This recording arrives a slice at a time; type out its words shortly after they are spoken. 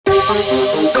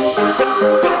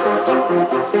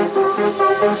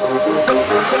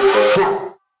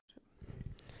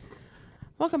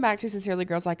Welcome back to Sincerely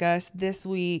Girls Like Us. This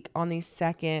week on the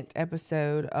second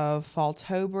episode of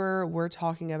Falltober, we're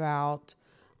talking about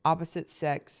opposite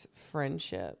sex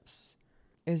friendships.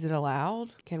 Is it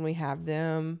allowed? Can we have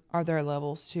them? Are there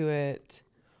levels to it?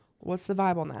 What's the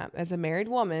vibe on that? As a married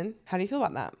woman, how do you feel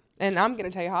about that? And I'm going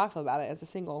to tell you how I feel about it as a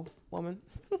single woman.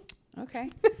 Okay.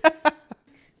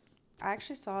 I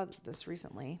actually saw this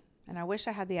recently, and I wish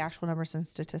I had the actual numbers and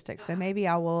statistics. So maybe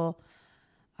I will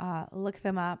look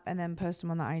them up and then post them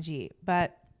on the IG.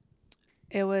 But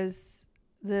it was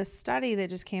this study that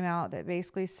just came out that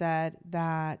basically said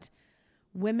that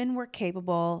women were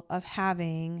capable of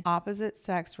having opposite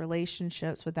sex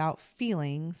relationships without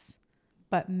feelings,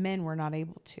 but men were not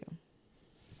able to.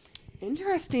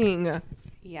 Interesting.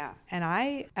 Yeah. And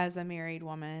I, as a married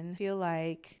woman, feel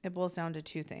like it boils down to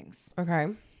two things. Okay.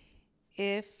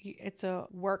 If it's a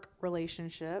work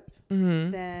relationship,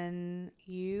 then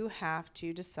you have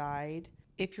to decide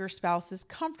if your spouse is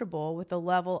comfortable with the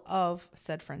level of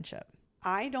said friendship.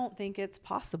 I don't think it's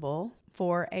possible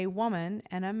for a woman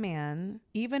and a man,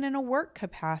 even in a work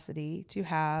capacity, to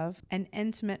have an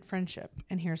intimate friendship.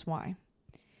 And here's why.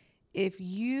 If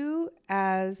you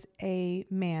as a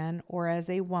man or as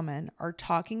a woman are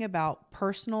talking about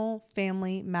personal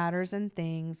family matters and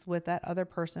things with that other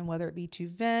person, whether it be to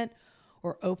vent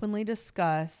or openly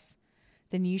discuss,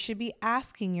 then you should be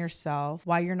asking yourself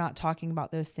why you're not talking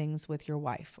about those things with your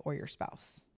wife or your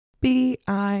spouse.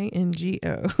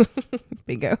 B-I-N-G-O.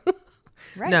 Bingo.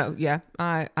 Right. No, yeah,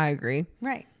 I agree.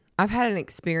 Right. I've had an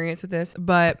experience with this,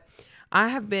 but I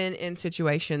have been in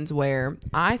situations where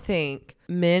I think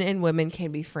men and women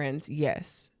can be friends,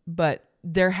 yes, but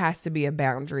there has to be a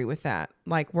boundary with that.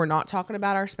 Like, we're not talking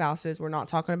about our spouses. We're not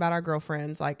talking about our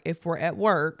girlfriends. Like, if we're at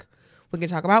work, we can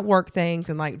talk about work things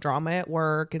and like drama at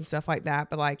work and stuff like that.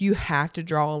 But like, you have to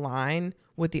draw a line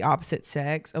with the opposite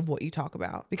sex of what you talk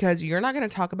about, because you're not going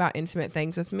to talk about intimate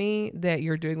things with me that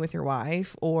you're doing with your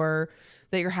wife or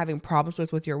that you're having problems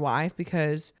with your wife,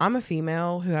 because I'm a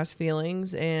female who has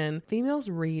feelings, and females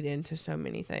read into so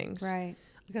many things. Right.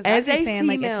 Because As I'm a saying,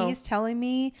 like, if female- he's telling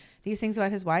me these things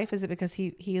about his wife, is it because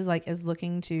he is like is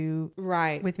looking to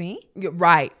Right. with me?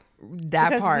 Right. That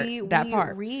Because part. we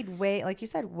read way, like you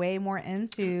said, way more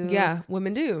into. Yeah,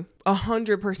 women do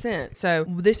 100%. So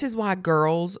this is why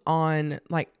girls on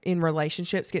like in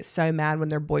relationships get so mad when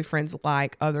their boyfriends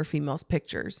like other females'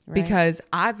 pictures, Right. because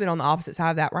I've been on the opposite side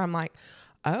of that where I'm like,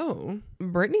 oh,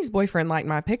 Brittany's boyfriend liked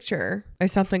my picture.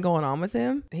 Is something going on with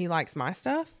him? He likes my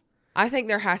stuff. I think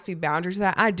there has to be boundaries to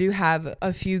that. I do have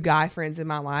a few guy friends in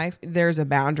my life. There's a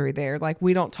boundary there. Like,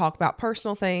 we don't talk about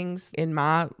personal things in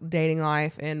my dating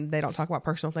life, and they don't talk about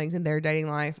personal things in their dating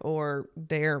life or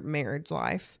their marriage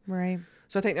life. Right.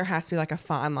 So I think there has to be like a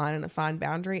fine line and a fine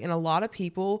boundary. And a lot of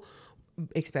people,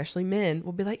 especially men,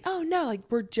 will be like, oh no, like,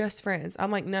 we're just friends.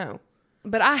 I'm like, no.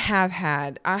 But I have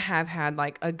had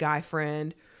like a guy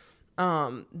friend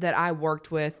that I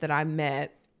worked with, that I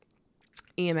met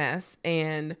EMS,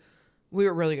 and we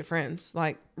were really good friends,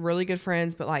 like really good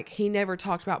friends. But like, he never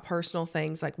talked about personal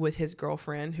things like with his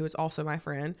girlfriend, who was also my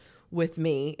friend, with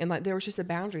me. And like, there was just a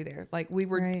boundary there. Like, we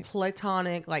were Right.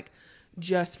 platonic, like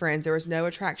just friends. There was no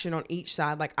attraction on each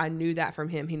side. Like, I knew that from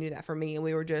him. He knew that from me. And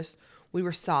we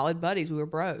were solid buddies. We were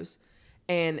bros,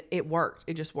 and it worked.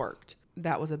 It just worked.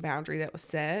 That was a boundary that was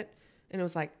set. And it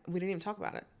was like, we didn't even talk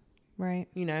about it. Right.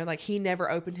 You know, like, he never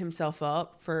opened himself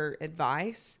up for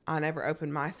advice. I never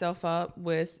opened myself up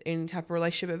with any type of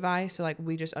relationship advice. So like,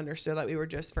 we just understood that we were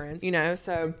just friends, you know?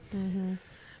 So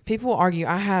people argue.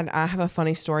 I have a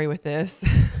funny story with this.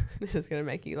 This is going to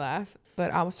make you laugh.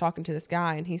 But I was talking to this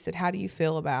guy, and he said, how do you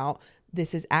feel about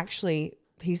this? Is actually,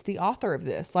 he's the author of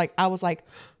this. Like, I was like,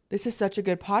 this is such a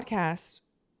good podcast,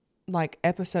 like,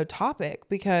 episode topic,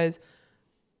 because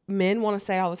men want to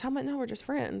say all the time, like, no, we're just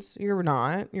friends. You're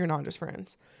not just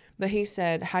friends. But he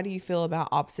said, how do you feel about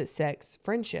opposite sex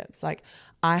friendships? Like,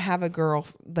 I have a girl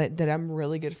that I'm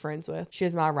really good friends with.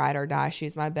 She's my ride or die.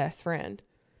 She's my best friend.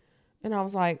 And I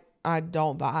was like, I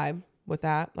don't vibe with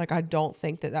that. Like, I don't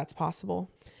think that that's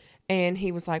possible. And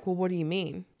he was like, well, what do you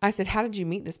mean? I said, how did you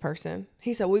meet this person?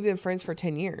 He said, we've been friends for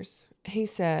 10 years. He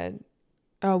said,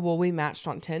 oh, well, we matched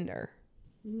on Tinder.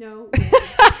 No.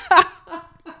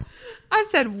 I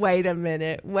said, wait a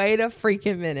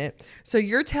freaking minute. So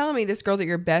you're telling me this girl that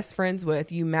you're best friends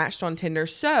with, you matched on Tinder.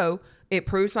 So it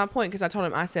proves my point, because I told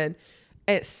him, I said,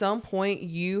 at some point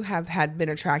you had been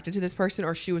attracted to this person,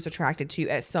 or she was attracted to you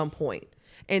at some point.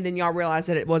 And then y'all realized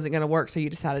that it wasn't going to work. So you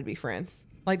decided to be friends.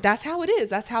 Like, that's how it is.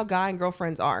 That's how guy and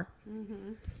girlfriends are.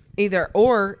 Mm-hmm. Either,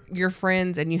 or you're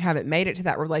friends and you haven't made it to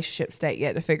that relationship state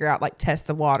yet to figure out, like, test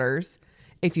the waters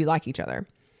if you like each other.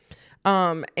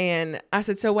 And I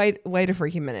said, so wait a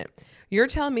freaking minute. You're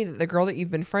telling me that the girl that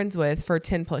you've been friends with for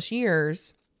 10 plus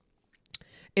years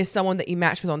is someone that you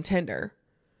matched with on Tinder.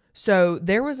 So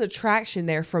there was attraction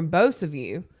there from both of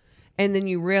you. And then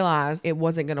you realized it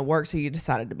wasn't going to work. So you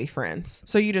decided to be friends.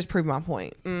 So you just proved my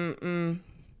point.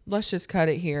 Let's just cut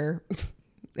it here.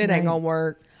 It ain't going to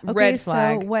work. Okay, Red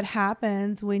flag. So what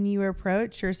happens when you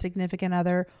approach your significant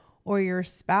other or your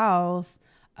spouse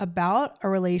about a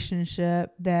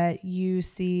relationship that you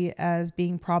see as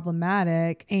being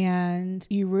problematic, and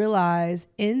you realize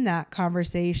in that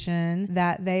conversation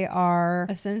that they are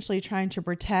essentially trying to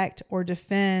protect or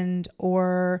defend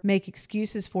or make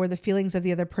excuses for the feelings of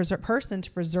the other person to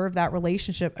preserve that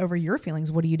relationship over your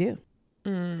feelings? What do you do?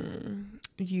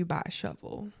 You buy a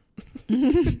shovel.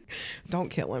 Don't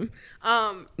kill him.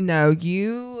 No,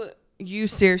 you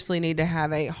seriously need to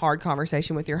have a hard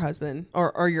conversation with your husband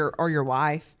or your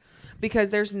wife, because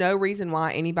there's no reason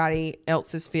why anybody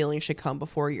else's feelings should come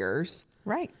before yours.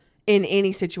 Right. In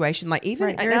any situation, like even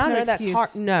right. and I know that's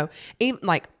hard. No, even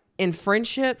like in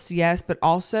friendships, yes, but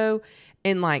also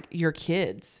in like your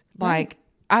kids. Right. Like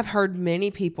I've heard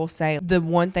many people say the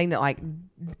one thing that like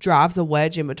drives a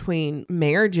wedge in between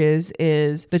marriages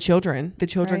is the children. The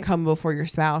children right. come before your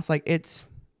spouse. Like it's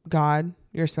God,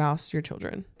 your spouse, your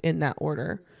children, in that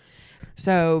order.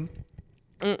 So,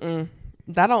 that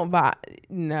don't buy.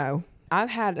 No, I've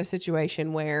had a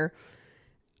situation where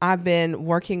I've been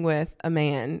working with a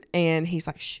man and he's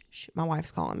like, shh, my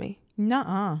wife's calling me.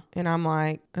 Nuh-uh. And I'm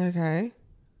like, okay.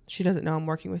 She doesn't know I'm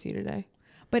working with you today.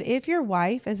 But if your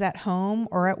wife is at home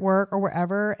or at work or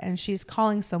wherever and she's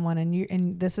calling someone and you're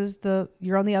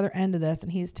on the other end of this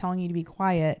and he's telling you to be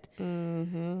quiet,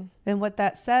 then what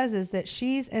that says is that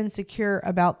she's insecure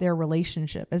about their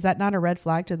relationship. Is that not a red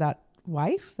flag to that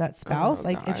wife, that spouse? Oh,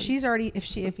 like God. if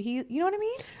he, you know what I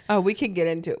mean? Oh, we could get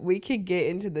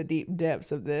into the deep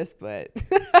depths of this, but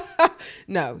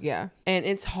no, yeah. And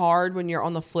it's hard when you're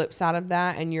on the flip side of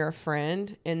that and you're a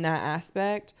friend in that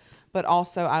aspect. But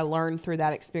also I learned through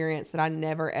that experience that I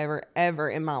never, ever, ever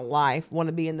in my life want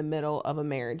to be in the middle of a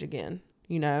marriage again.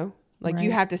 You know, like right.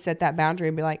 You have to set that boundary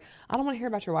and be like, I don't want to hear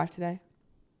about your wife today.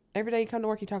 Every day you come to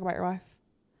work, you talk about your wife.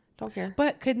 Don't care.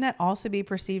 But couldn't that also be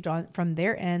perceived from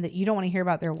their end that you don't want to hear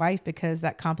about their wife because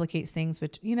that complicates things,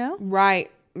 which, you know? Right.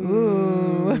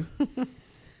 Ooh.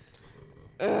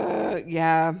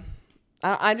 Yeah.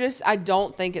 I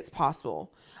don't think it's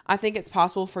possible. I think it's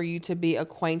possible for you to be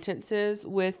acquaintances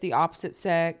with the opposite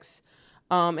sex.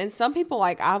 And some people,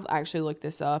 like, I've actually looked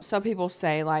this up. Some people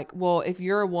say, like, well, if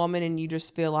you're a woman and you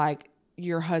just feel like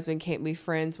your husband can't be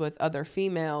friends with other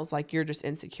females, like, you're just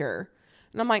insecure.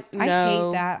 And I'm like, no. I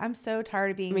hate that. I'm so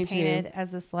tired of being painted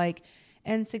as this, like,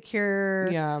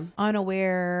 insecure,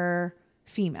 unaware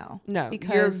female. No,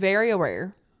 because you're very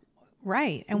aware.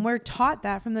 Right. And we're taught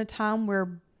that from the time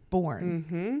we're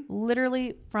born.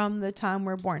 Literally from the time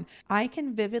we're born. I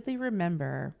can vividly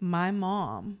remember my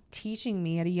mom teaching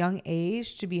me at a young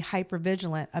age to be hyper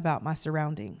vigilant about my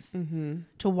surroundings,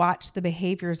 to watch the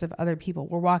behaviors of other people.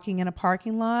 We're walking in a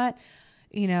parking lot,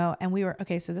 you know, and we were,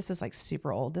 okay, so this is like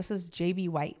super old. This is JB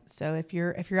White. So if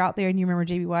you're out there and you remember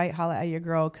JB White, holla at your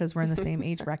girl, because we're in the same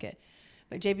age bracket.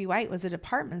 But JB White was a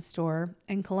department store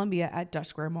in Columbia at Dutch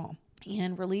Square Mall.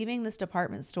 And we're leaving this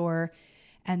department store,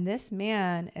 and this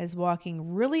man is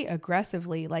walking really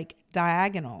aggressively, like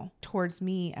diagonal towards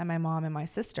me and my mom and my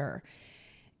sister.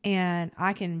 And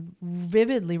I can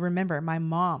vividly remember my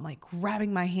mom like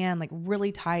grabbing my hand like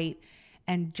really tight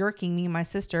and jerking me and my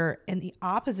sister in the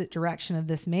opposite direction of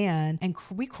this man. And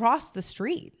we crossed the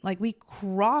street. Like we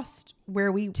crossed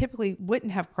where we typically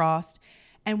wouldn't have crossed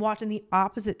and walked in the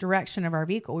opposite direction of our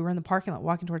vehicle. We were in the parking lot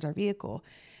walking towards our vehicle.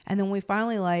 And then we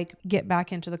finally like get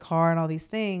back into the car and all these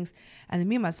things. And then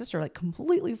me and my sister like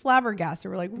completely flabbergasted.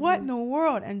 We're like, what in the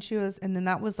world? And then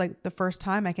that was like the first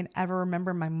time I can ever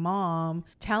remember my mom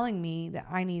telling me that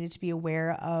I needed to be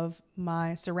aware of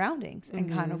my surroundings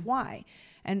and kind of why.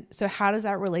 And so how does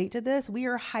that relate to this? We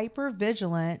are hyper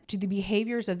vigilant to the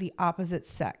behaviors of the opposite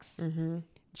sex.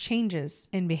 Changes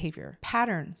in behavior,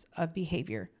 patterns of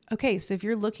behavior. Okay, so if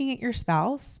you're looking at your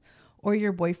spouse or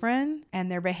your boyfriend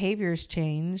and their behaviors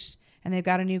changed and they've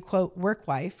got a new quote work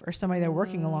wife or somebody they're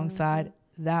working alongside,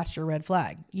 that's your red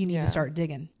flag. You need to start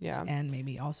digging. Yeah. And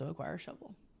maybe also acquire a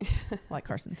shovel. Like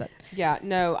Carson said. Yeah.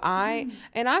 No, I've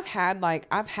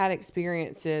had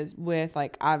experiences with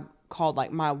like, I've called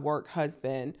like my work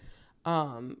husband.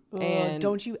 And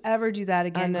don't you ever do that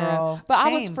again, girl. But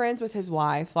Shame. I was friends with his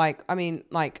wife. Like, I mean,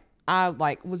 like I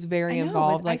like was very I know,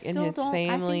 involved but I like in still his don't. I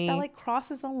family. think that like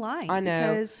crosses a line. I know.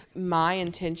 Because My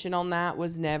intention on that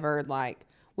was never like,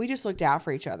 we just looked out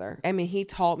for each other. I mean, he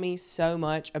taught me so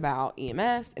much about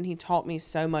EMS and he taught me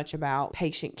so much about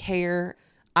patient care.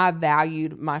 I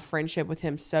valued my friendship with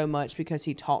him so much because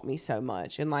he taught me so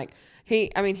much. And like, he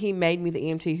made me the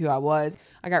EMT who I was.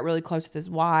 I got really close with his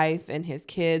wife and his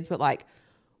kids, but like,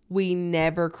 we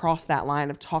never crossed that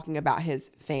line of talking about his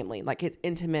family, like his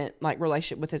intimate like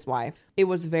relationship with his wife. It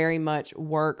was very much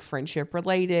work, friendship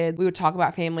related. We would talk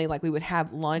about family, like we would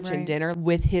have lunch and Right. dinner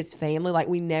with his family. Like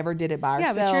we never did it by yeah,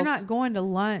 ourselves. but you're not going to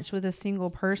lunch with a single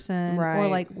person or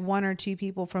Right. like one or two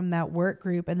people from that work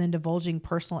group and then divulging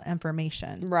personal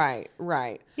information. Right.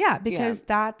 Yeah, because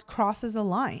that crosses a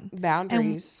line.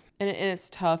 Boundaries. And it's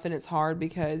tough and it's hard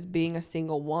because being a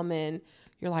single woman,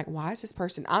 you're like, why is this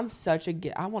person? I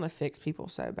want to fix people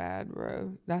so bad,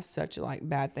 bro. That's such a like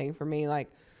bad thing for me.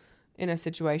 Like in a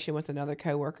situation with another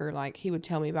coworker, like he would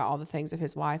tell me about all the things of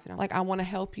his wife, and I'm like, I want to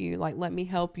help you. Like, let me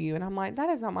help you. And I'm like, that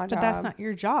is not my job. But that's not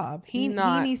your job. He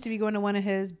needs to be going to one of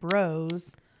his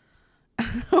bros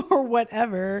or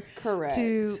whatever. Correct.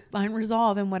 To find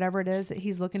resolve in whatever it is that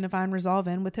he's looking to find resolve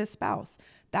in with his spouse.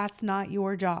 That's not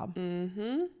your job.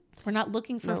 Mm-hmm. We're not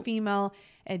looking for female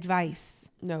advice.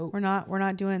 No, We're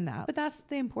not doing that. But that's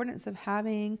the importance of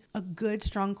having a good,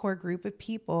 strong core group of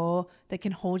people that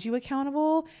can hold you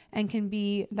accountable and can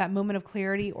be that moment of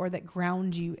clarity or that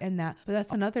ground you in that. But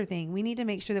that's another thing. We need to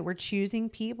make sure that we're choosing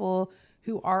people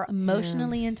who are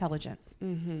emotionally intelligent.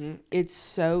 Mm-hmm. It's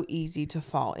so easy to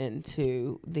fall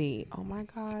into the, oh my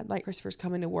God, like Christopher's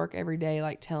coming to work every day,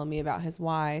 like telling me about his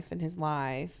wife and his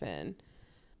life. And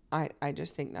I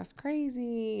just think that's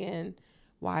crazy. And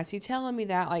why is he telling me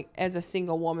that? Like as a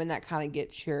single woman, that kind of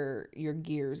gets your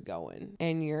gears going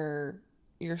and you're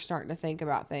starting to think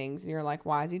about things and you're like,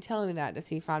 why is he telling me that? Does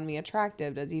he find me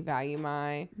attractive? Does he value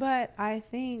my... But I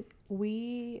think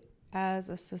we as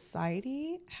a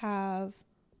society have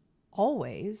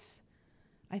always,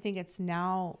 I think it's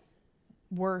now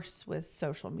worse with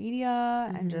social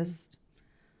media and just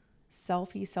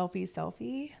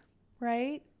selfie,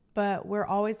 right? But we're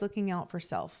always looking out for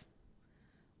self.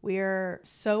 We're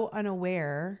so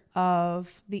unaware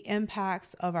of the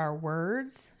impacts of our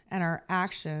words and our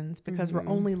actions because we're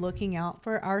only looking out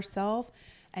for ourselves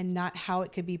and not how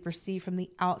it could be perceived from the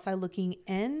outside looking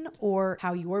in or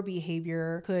how your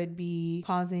behavior could be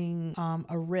causing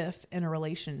a rift in a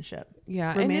relationship.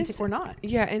 Yeah. Romantic or not.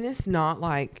 Yeah. And it's not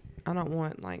like, I don't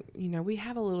want like, we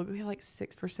have like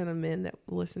 6% of men that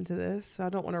listen to this. So I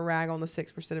don't want to rag on the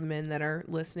 6% of men that are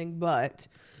listening, but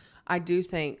I do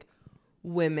think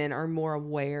women are more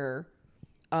aware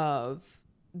of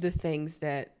the things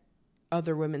that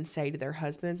other women say to their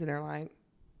husbands. And they're like,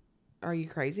 are you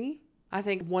crazy? I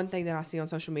think one thing that I see on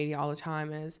social media all the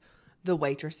time is the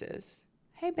waitresses.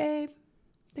 Hey, babe.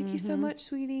 Thank you so much,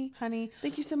 sweetie. Honey.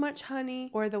 Thank you so much, honey.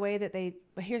 Or the way that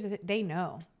but here's the thing, they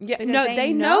know. Yeah, Because no,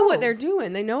 they know what they're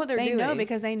doing. They know what they're doing. They know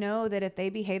because they know that if they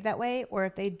behave that way or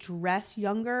if they dress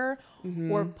younger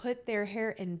or put their hair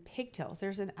in pigtails,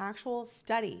 there's an actual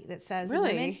study that says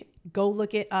women, go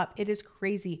look it up. It is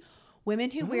crazy.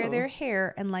 Women who wear their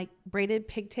hair in like braided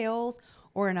pigtails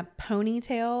or in a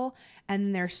ponytail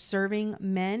and they're serving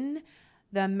men,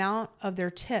 the amount of their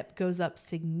tip goes up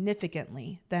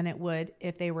significantly than it would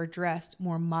if they were dressed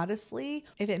more modestly.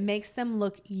 If it makes them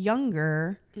look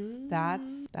younger,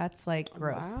 that's like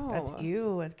gross. Wow. That's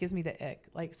ew. It gives me the ick,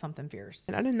 like something fierce.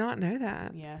 And I did not know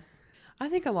that. Yes. I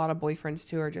think a lot of boyfriends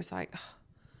too are just like,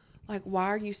 why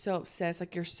are you so obsessed?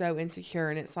 Like you're so insecure.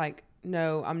 And it's like,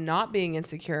 no, I'm not being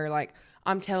insecure. Like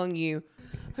I'm telling you,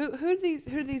 who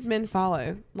do these men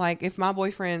follow? Like if my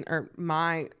boyfriend or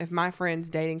if my friend's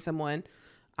dating someone,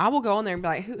 I will go on there and be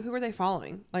like, who are they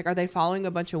following? Like, are they following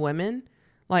a bunch of women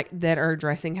like that are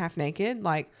dressing half naked?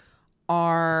 Like,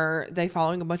 are they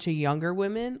following a bunch of younger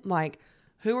women? Like,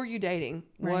 who are you dating?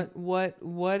 Right.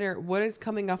 What is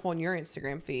coming up on your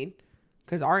Instagram feed?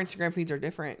 Because our Instagram feeds are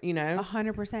different,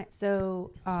 100%.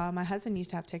 So my husband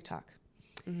used to have TikTok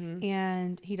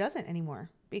and he doesn't anymore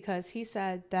because he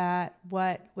said that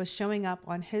what was showing up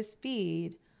on his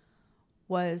feed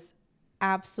was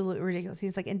absolutely ridiculous.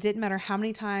 He's like, it didn't matter how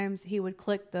many times he would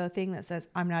click the thing that says,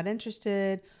 I'm not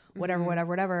interested,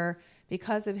 whatever,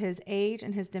 because of his age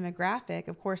and his demographic.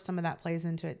 Of course, some of that plays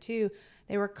into it too.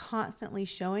 They were constantly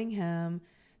showing him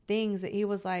things that he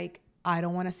was like, I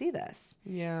don't want to see this.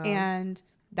 Yeah. And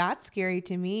that's scary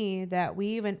to me that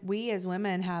we as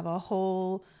women have a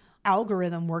whole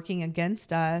algorithm working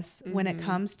against us when it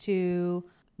comes to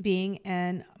being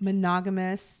in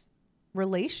monogamous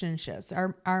relationships.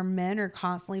 Our men are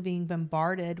constantly being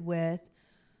bombarded with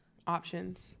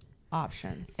options.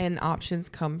 options. And options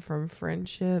come from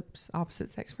friendships, opposite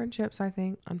sex friendships, I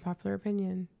think. Unpopular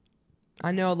opinion.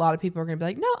 I know a lot of people are going to be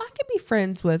like, no, I could be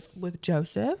friends with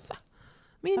Joseph.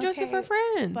 Me and Joseph are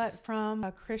friends. But from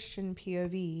a Christian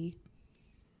POV,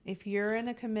 if you're in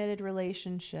a committed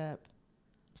relationship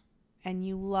and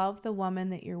you love the woman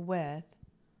that you're with,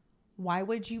 why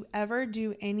would you ever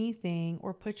do anything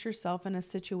or put yourself in a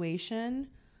situation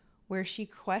where she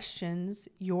questions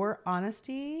your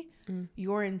honesty,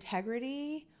 your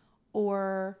integrity,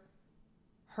 or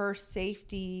her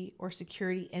safety or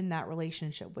security in that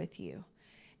relationship with you?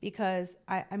 Because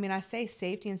I mean, I say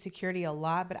safety and security a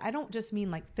lot, but I don't just mean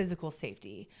like physical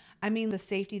safety. I mean the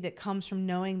safety that comes from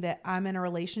knowing that I'm in a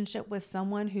relationship with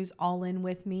someone who's all in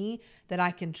with me, that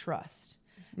I can trust,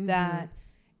 that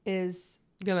is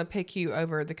gonna pick you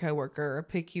over the coworker or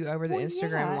pick you over the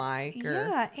Instagram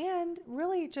and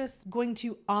really just going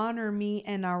to honor me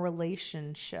in our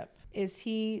relationship. Is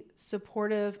he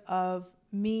supportive of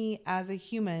me as a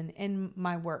human in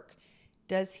my work?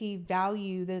 Does he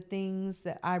value the things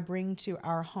that I bring to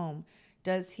our home?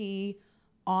 Does he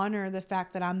honor the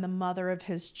fact that I'm the mother of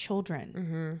his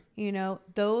children? You know,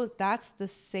 that's the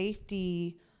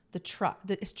safety, the trust.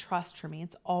 That is trust for me.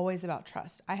 It's always about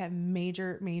trust. I have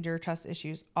major trust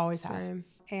issues. Always have.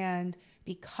 And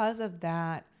because of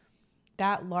that,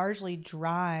 that largely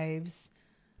drives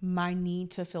my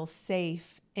need to feel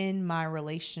safe in my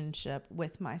relationship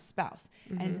with my spouse.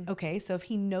 And okay, so if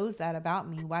he knows that about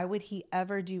me, why would he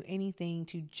ever do anything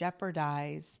to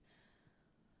jeopardize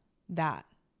that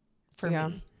for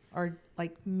me, or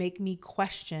like make me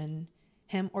question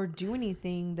him, or do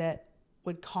anything that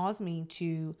would cause me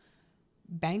to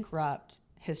bankrupt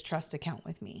his trust account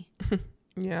with me?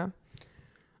 Yeah.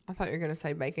 I thought you were going to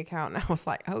say bank account, and I was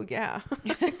like, oh, yeah.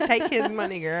 Take his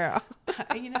money, girl.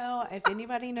 You know, if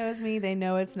anybody knows me, they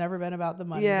know it's never been about the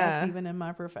money. Yeah. That's even in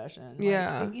my profession.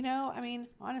 Yeah. Like, you know, I mean,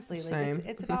 honestly, like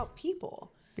it's about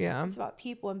people. Yeah. It's about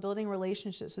people and building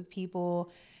relationships with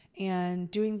people and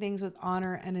doing things with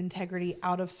honor and integrity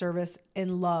out of service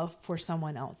and love for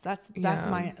someone else. That's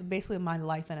basically my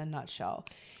life in a nutshell.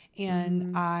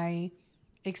 And I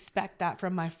expect that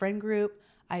from my friend group.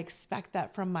 I expect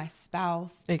that from my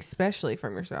spouse. Especially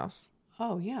from your spouse.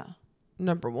 Oh, yeah.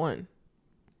 Number one.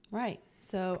 Right.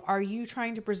 So are you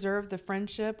trying to preserve the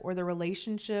friendship or the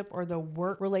relationship or the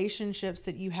work relationships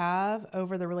that you have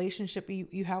over the relationship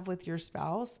you have with your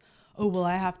spouse? Oh, well,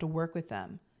 I have to work with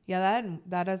them. Yeah,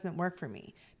 that doesn't work for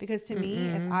me. Because to me,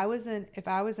 if I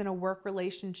was in a work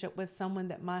relationship with someone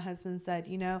that my husband said,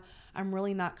 you know, I'm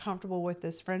really not comfortable with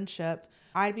this friendship,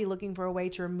 I'd be looking for a way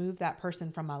to remove that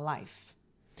person from my life.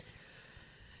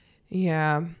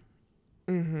 Yeah.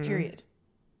 Period.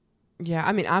 Yeah.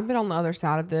 I mean, I've been on the other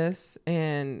side of this,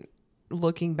 and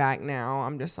looking back now,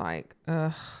 I'm just like,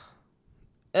 ugh.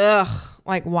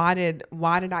 Like, why did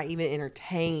I even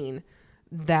entertain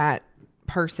that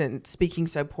person speaking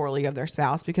so poorly of their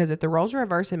spouse? Because if the roles were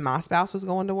reversed and my spouse was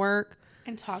going to work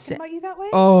and talking about you that way,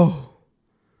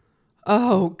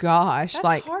 oh gosh, that's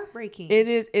like heartbreaking. It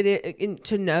is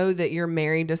to know that you're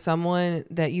married to someone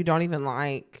that you don't even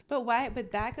like. But why?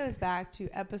 But that goes back to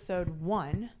episode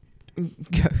 1,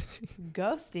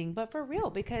 ghosting. But for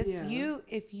real, because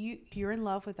if you're in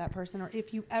love with that person, or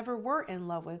if you ever were in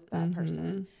love with that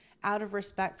person, out of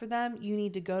respect for them, you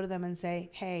need to go to them and say,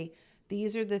 hey,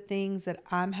 these are the things that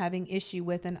I'm having issue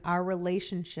with in our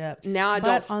relationship. Now I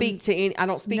don't speak to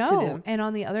them. And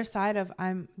on the other side of,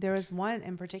 there was one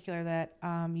in particular that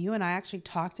you and I actually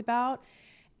talked about,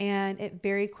 and it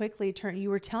very quickly turned. You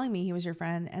were telling me he was your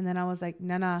friend, and then I was like,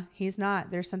 no, he's not.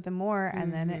 There's something more.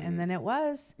 And then it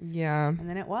was. Yeah. And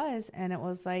then it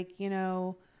was like, you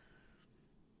know,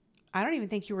 I don't even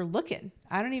think you were looking.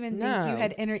 I don't even think you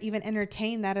had even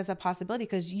entertained that as a possibility,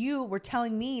 because you were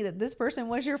telling me that this person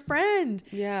was your friend.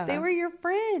 Yeah. They were your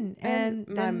friend. And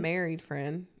my married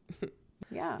friend.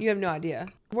 Yeah. You have no idea.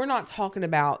 We're not talking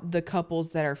about the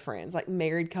couples that are friends, like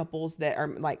married couples that are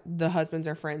like the husbands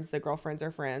are friends, the girlfriends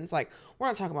are friends. Like, we're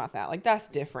not talking about that. Like, that's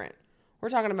different. We're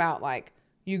talking about like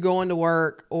you going to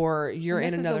work, or you're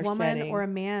in another setting. This is a woman or a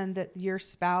man that your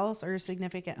spouse or your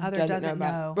significant other doesn't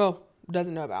know. Well,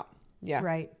 doesn't know about. Yeah.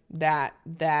 Right. That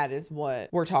is what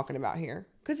we're talking about here.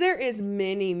 Because there is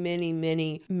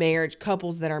many marriage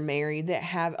couples that are married that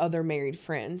have other married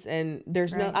friends, and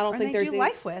there's I don't think there's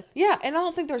life with. Yeah, and I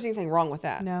don't think there's anything wrong with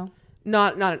that. No.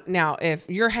 Not now. If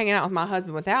you're hanging out with my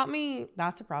husband without me,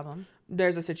 that's a problem.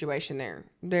 There's a situation there.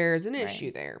 There's an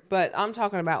issue there. But I'm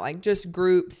talking about like just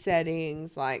group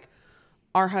settings, like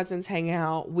our husbands hang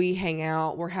out, we hang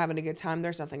out, we're having a good time.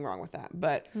 There's nothing wrong with that.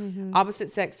 But opposite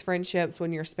sex friendships,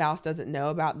 when your spouse doesn't know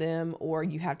about them or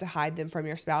you have to hide them from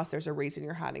your spouse, there's a reason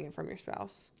you're hiding it from your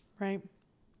spouse. Right.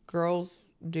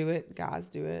 Girls do it, guys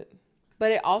do it.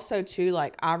 But it also too,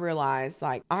 like, I realized,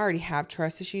 like, I already have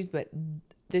trust issues, but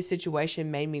this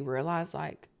situation made me realize,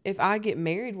 like, if I get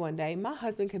married one day, my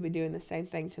husband could be doing the same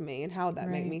thing to me. And how would that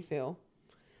make me feel?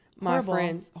 Horrible. My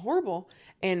friends, horrible.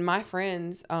 And my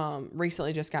friends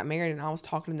recently just got married, and I was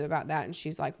talking to them about that. And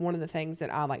she's like, one of the things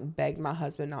that I like begged my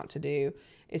husband not to do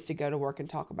is to go to work and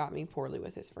talk about me poorly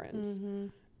with his friends,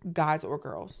 guys or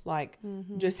girls. Like,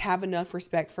 just have enough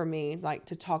respect for me, like,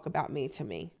 to talk about me to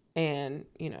me. And,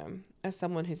 you know, as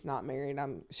someone who's not married,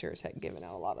 I'm sure as heck giving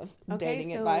out a lot of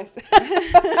dating advice.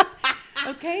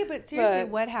 Okay, but seriously,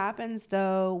 what happens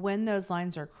though when those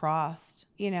lines are crossed?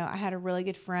 You know, I had a really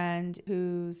good friend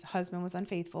whose husband was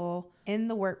unfaithful in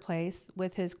the workplace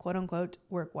with his quote unquote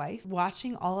work wife.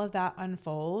 Watching all of that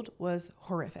unfold was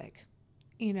horrific.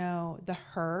 You know, the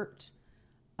hurt,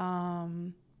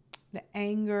 the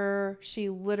anger. She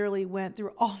literally went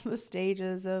through all the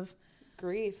stages of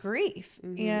grief.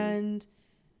 And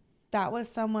that was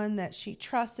someone that she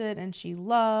trusted and she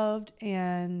loved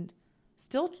and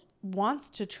still wants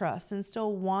to trust and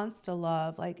still wants to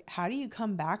love. Like, how do you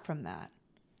come back from that?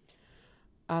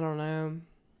 I don't know.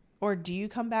 Or do you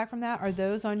come back from that? Are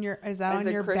those on your, is that As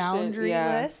on your Christian, boundary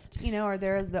list? You know, or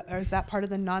is that part of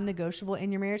the non-negotiable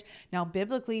in your marriage? Now,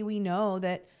 biblically, we know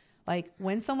that, like,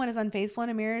 when someone is unfaithful in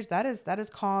a marriage, that is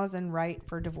cause and right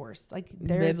for divorce. Like,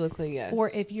 there's biblically, yes.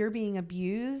 Or if you're being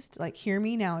abused, like, hear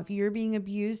me now, if you're being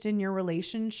abused in your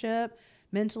relationship,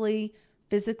 mentally,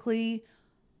 physically,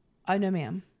 no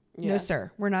ma'am. Yeah. No, sir.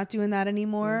 We're not doing that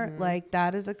anymore. Like,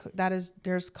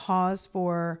 there's cause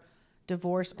for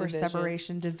divorce or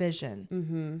separation,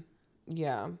 division.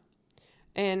 Yeah.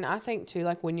 And I think too,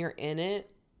 like, when you're in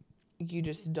it, you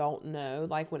just don't know.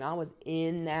 Like, when I was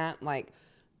in that, like,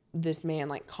 this man,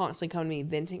 like, constantly coming to me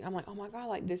venting, I'm like, oh my God,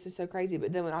 like, this is so crazy.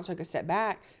 But then when I took a step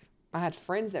back, I had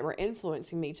friends that were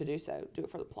influencing me to do so. Do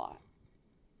it for the plot.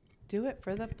 Do it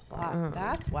for the plot.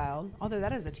 That's wild. Although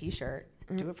that is a t-shirt.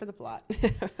 Do it for the plot.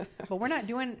 But we're not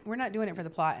doing it for the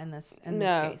plot in this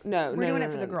case. We're doing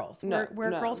it for the girls. We're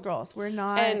girls. We're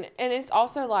not. And it's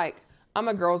also like, I'm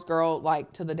a girl's girl,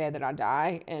 like, to the day that I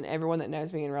die, and everyone that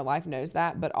knows me in real life knows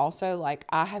that. But also, like,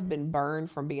 I have been burned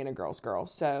from being a girl's girl,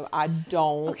 so I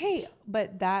don't. Okay,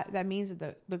 but that means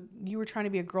that the you were trying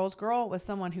to be a girl's girl with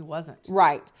someone who wasn't.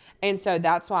 Right, and so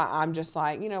that's why I'm just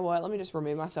like, you know what? Let me just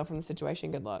remove myself from the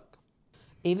situation. Good luck.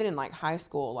 Even in, like, high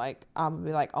school, like, I would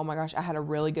be like, oh my gosh, I had a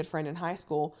really good friend in high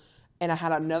school, and I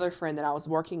had another friend that I was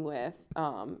working with.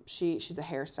 She's a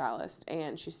hairstylist,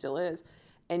 and she still is.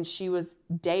 And she was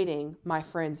dating my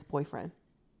friend's boyfriend.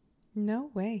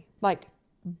 No way. Like,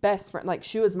 best friend. Like,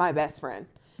 she was my best friend.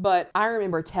 But I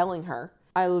remember telling her,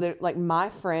 like, my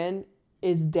friend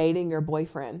is dating your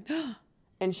boyfriend.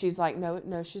 And she's like,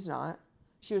 no, she's not.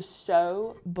 She was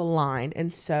so blind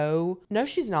and so, no,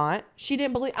 she's not. She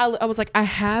didn't believe. I was like, I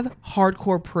have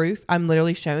hardcore proof. I'm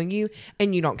literally showing you,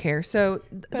 and you don't care. So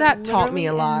that taught me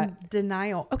a lot.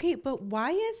 Denial. Okay, but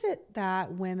why is it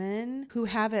that women who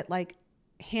have it, like,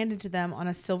 handed to them on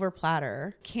a silver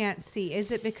platter can't see?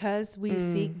 Is it because we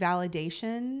seek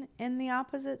validation in the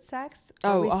opposite sex?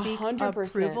 Or we seek 100%.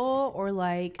 approval or,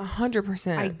 like,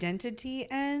 100% identity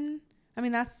in? I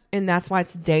mean, that's why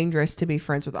it's dangerous to be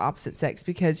friends with the opposite sex,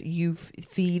 because you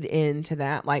feed into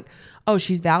that. Like, oh,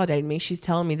 she's validating me. She's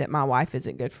telling me that my wife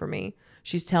isn't good for me.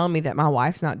 She's telling me that my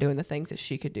wife's not doing the things that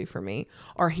she could do for me.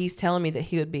 Or he's telling me that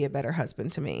he would be a better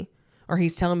husband to me. Or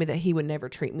he's telling me that he would never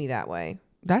treat me that way.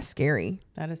 That's scary.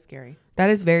 That is scary. That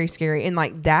is very scary. And,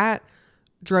 like, that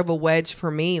drove a wedge for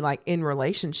me, like, in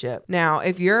relationship. Now,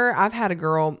 I've had a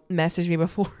girl message me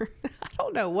before. I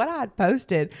don't know what I had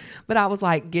posted, but I was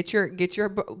like, get your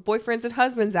boyfriends and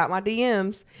husbands out my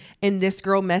DMs. And this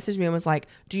girl messaged me and was like,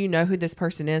 do you know who this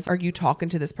person is? Are you talking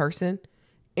to this person?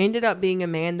 Ended up being a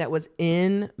man that was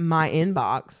in my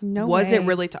inbox. No wasn't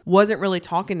way. Wasn't really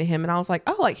talking to him. And I was like,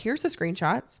 oh, like, here's the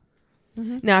screenshots.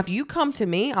 Now, if you come to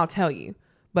me, I'll tell you.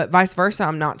 But vice versa,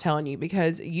 I'm not telling you,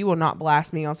 because you will not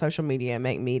blast me on social media and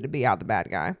make me to be out the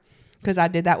bad guy. Because I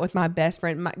did that with my best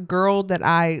friend, my girl,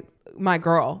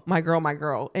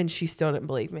 and she still didn't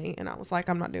believe me. And I was like,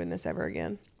 I'm not doing this ever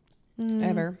again.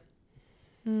 Ever.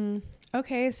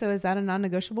 Okay, so is that a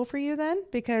non-negotiable for you then?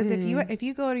 Because if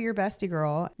you go to your bestie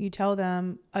girl, you tell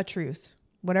them a truth,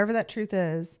 whatever that truth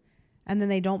is, and then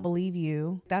they don't believe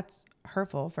you, that's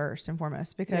hurtful first and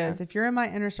foremost. Because if you're in my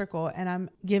inner circle and I'm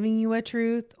giving you a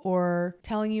truth or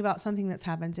telling you about something that's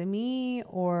happened to me,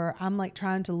 or I'm like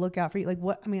trying to look out for you, like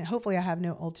what, I mean, hopefully I have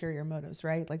no ulterior motives,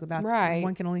 right? Like that's right.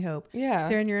 One can only hope. Yeah. If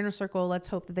they're in your inner circle, let's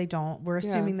hope that they don't. We're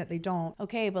assuming that they don't.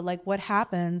 Okay. But like what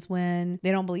happens when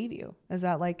they don't believe you? Is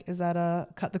that a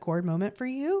cut the cord moment for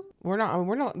you? We're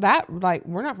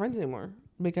not friends anymore.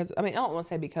 Because, I mean, I don't want to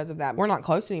say because of that. We're not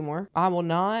close anymore. I will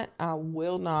not.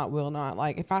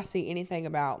 Like, if I see anything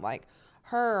about, like,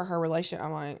 her or her relationship,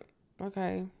 I'm like,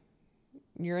 okay,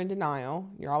 you're in denial.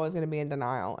 You're always going to be in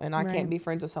denial. And I can't be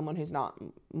friends with someone who's not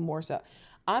more so.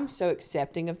 I'm so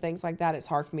accepting of things like that. It's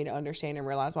hard for me to understand and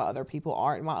realize why other people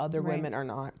are and why other women are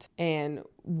not. And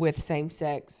with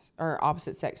same-sex or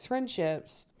opposite-sex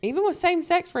friendships, even with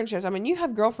same-sex friendships, I mean, you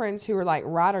have girlfriends who are like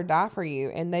ride or die for you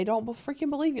and they don't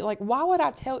freaking believe you. Like, why would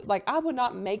I like, I would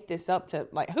not make this up to,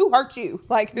 like, who hurt you?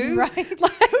 Like, who? Right.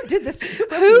 Like, who did this?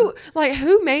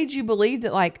 Who made you believe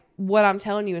that, like, what I'm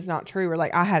telling you is not true, or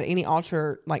like I had any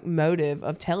like motive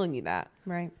of telling you that?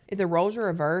 Right. If the roles are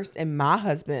reversed and my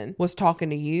husband was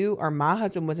talking to you or my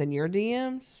husband was in your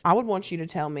DMs, I would want you to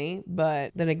tell me.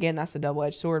 But then again, that's a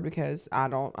double-edged sword because I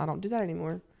don't do that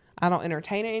anymore. I don't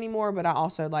entertain it anymore, but I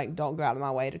also like don't go out of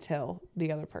my way to tell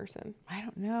the other person. I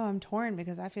don't know. I'm torn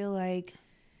because I feel like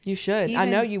you should. I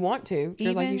know you want to.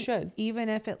 You're like, you should. Even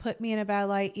if it put me in a bad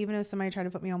light, even if somebody tried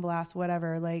to put me on blast,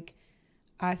 whatever, like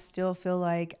I still feel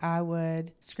like I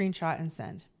would screenshot and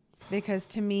send. Because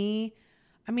to me,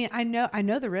 I mean, I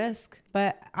know the risk,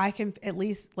 but I can at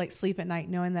least like sleep at night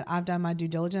knowing that I've done my due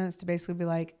diligence to basically be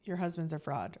like, your husband's a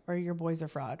fraud or your boy's a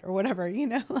fraud or whatever, you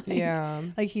know?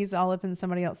 Like he's all up in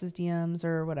somebody else's DMs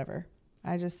or whatever.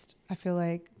 I feel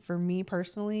like for me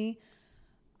personally,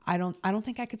 I don't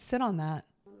think I could sit on that.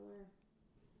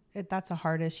 That's a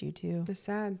hard issue too. It's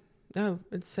sad. No,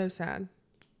 it's so sad.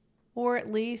 Or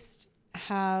at least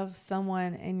have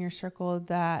someone in your circle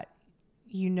that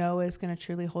you know is going to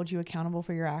truly hold you accountable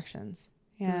for your actions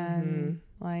and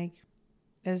like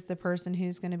is the person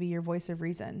who's going to be your voice of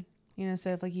reason, you know? So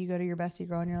if like you go to your bestie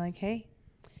girl and you're like, hey,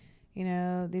 you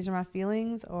know, these are my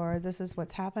feelings, or this is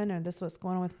what's happened, or this is what's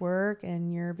going on with work,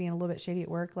 and you're being a little bit shady at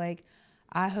work, like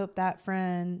I hope that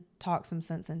friend talks some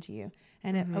sense into you.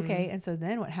 And and so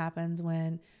then what happens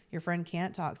when your friend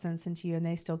can't talk sense into you and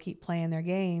they still keep playing their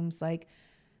games? Like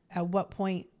at what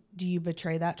point do you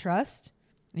betray that trust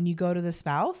and you go to the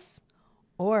spouse,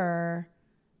 or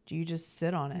do you just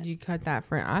sit on it? You cut that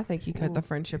friend. I think you cut the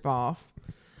friendship off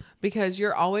because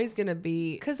you're always going to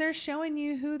be, because they're showing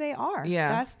you who they are. Yeah.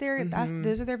 That's their,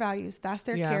 those are their values. That's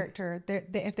their character.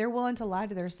 If they're willing to lie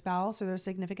to their spouse or their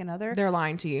significant other, they're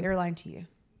lying to you. They're lying to you.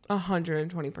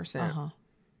 120%.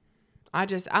 I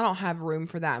don't have room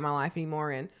for that in my life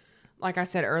anymore. And like I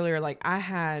said earlier, like I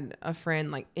had a friend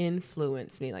like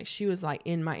influence me. Like she was like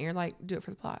in my ear, like, do it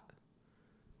for the plot.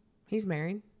 He's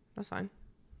married. That's fine.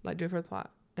 Like, do it for the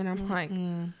plot. And I'm like,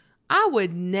 I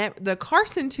would never, the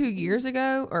Carson 2 years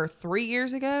ago or 3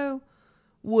 years ago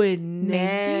would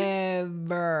never.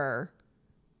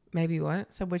 Maybe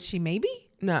what? So would she maybe?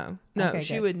 No, okay,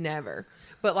 she would never.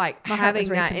 But like my having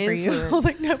that influence. I was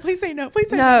like, no, please say no. Please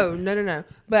say no. No.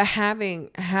 But having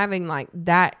like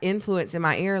that influence in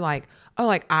my ear, like, oh,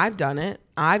 like I've done it.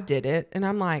 I've did it. And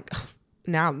I'm like,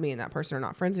 now me and that person are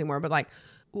not friends anymore. But like,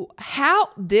 how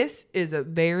this is a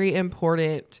very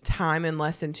important time and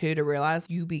lesson too, to realize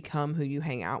you become who you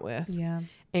hang out with. Yeah.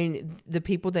 And the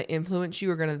people that influence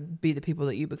you are going to be the people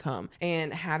that you become.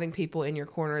 And having people in your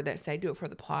corner that say, do it for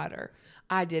the plot, or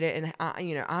I did it and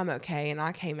I'm okay and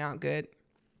I came out good.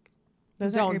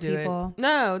 Those aren't your people.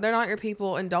 No, they're not your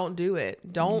people, and don't do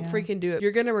it. Don't freaking do it.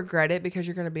 You're going to regret it because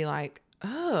you're going to be like,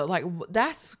 oh, like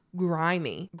that's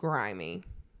grimy.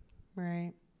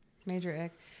 Right. Major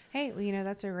ick. Hey, well,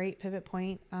 that's a great pivot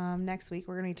point. Next week,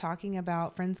 we're going to be talking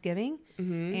about Friendsgiving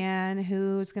and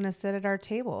who's going to sit at our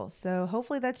table. So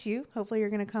hopefully that's you. Hopefully you're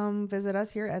going to come visit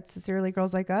us here at Sincerely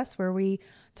Girls Like Us, where we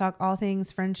talk all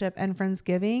things friendship and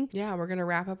Friendsgiving. Yeah, we're going to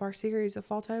wrap up our series of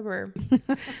Falltober.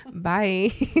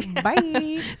 Bye.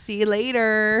 Bye. See you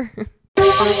later.